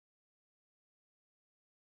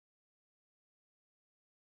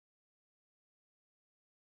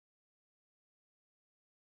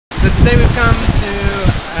Today we've come to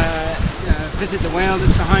visit the whale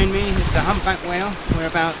that's behind me. It's a humpback whale. We're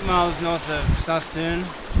about miles north of Saskatoon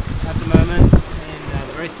at the moment in the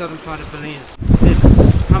very southern part of Belize. This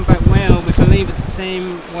humpback whale we believe is the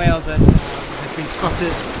same whale that has been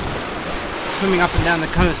spotted swimming up and down the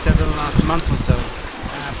coast over the last month or so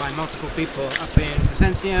by multiple people up in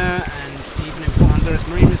Placencia and even in Port Honduras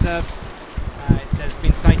Marine Reserve. There's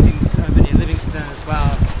been sightings over near Livingston as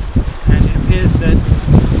well, and it appears that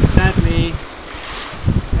sadly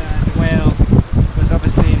the whale was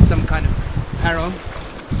obviously in some kind of peril,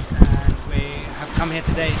 and we have come here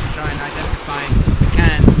today to try and identify, if we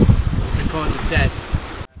can, the cause of death.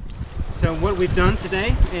 So what we've done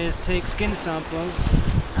today is take skin samples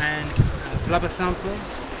and blubber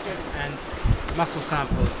samples and muscle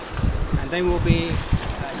samples, and they will be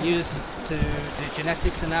used to do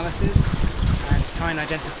genetics analysis and to try and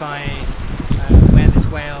identify where this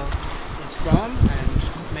whale is from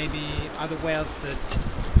and maybe other whales that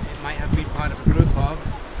it might have been part of a group of.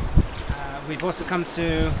 We've also come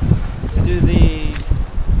to do the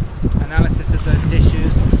analysis of those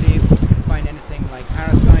tissues and see if we can find anything like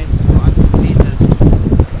parasites or other diseases